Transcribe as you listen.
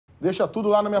Deixa tudo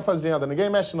lá na minha fazenda. Ninguém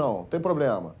mexe, não. Não tem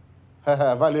problema.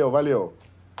 Valeu, valeu.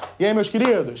 E aí, meus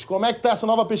queridos? Como é que tá essa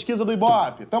nova pesquisa do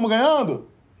Ibope? Tamo ganhando?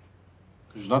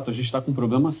 Candidato, a gente tá com um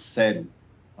problema sério.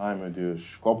 Ai, meu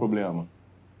Deus. Qual o problema?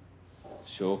 O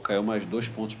senhor caiu mais 2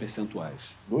 pontos percentuais.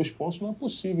 2 pontos? Não é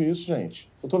possível isso,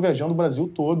 gente. Eu tô viajando o Brasil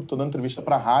todo, tô dando entrevista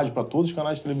pra rádio, pra todos os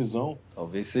canais de televisão.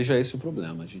 Talvez seja esse o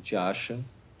problema. A gente acha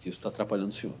que isso tá atrapalhando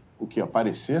o senhor. O quê?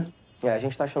 Aparecer? A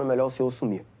gente tá achando melhor o senhor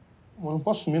sumir. Eu não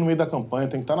posso sumir no meio da campanha,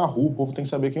 tem que estar na rua, o povo tem que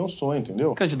saber quem eu sou,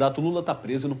 entendeu? Candidato, o Lula tá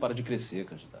preso e não para de crescer,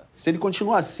 candidato. Se ele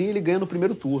continuar assim, ele ganha no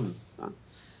primeiro turno. Tá?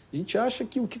 A gente acha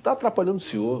que o que tá atrapalhando o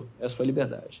senhor é a sua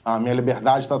liberdade. Ah, minha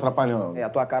liberdade tá atrapalhando. A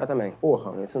tua cara também.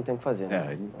 Porra. Isso não tem o que fazer,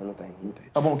 né? Não tem.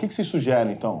 Tá bom, o que vocês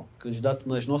sugerem, então? Candidato,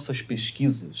 nas nossas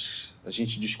pesquisas, a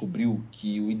gente descobriu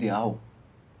que o ideal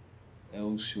é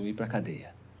o senhor ir pra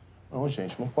cadeia. Não,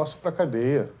 gente, não posso ir pra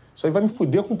cadeia. Isso aí vai me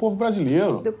fuder com o povo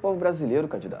brasileiro. Fuder com o povo brasileiro,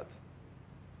 candidato.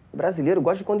 O brasileiro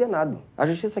gosta de condenado. A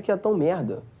justiça aqui é tão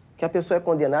merda que a pessoa é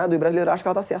condenada e o brasileiro acha que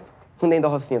ela tá certa. O Ney da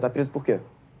Rocinha tá preso por quê?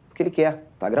 Porque ele quer.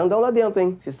 Tá grandão lá dentro,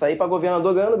 hein? Se sair pra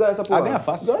governador ganhando, ganha essa porra. Ganha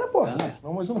fácil. Ganha, porra.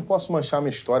 Não, mas eu não posso manchar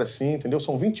minha história assim, entendeu?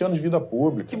 São 20 anos de vida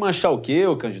pública. Que manchar o quê,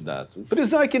 ô candidato?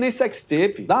 Prisão é que nem sex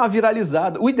tape. Dá uma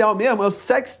viralizada. O ideal mesmo é o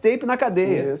sex tape na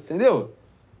cadeia. Isso. Entendeu?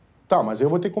 Tá, mas eu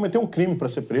vou ter que cometer um crime pra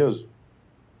ser preso.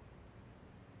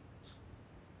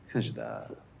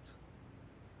 Candidato.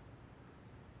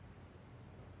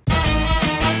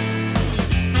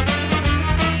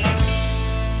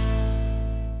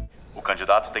 O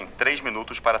candidato tem 3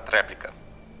 minutos para a tréplica.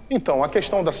 Então, a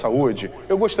questão da saúde,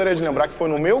 eu gostaria de lembrar que foi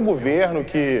no meu governo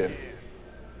que...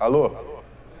 Alô?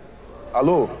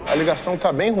 Alô? A ligação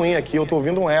tá bem ruim aqui, eu tô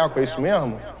ouvindo um eco, é isso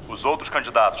mesmo? Os outros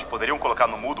candidatos poderiam colocar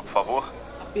no mudo, por favor?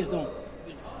 Perdão.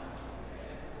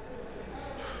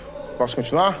 Posso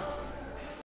continuar?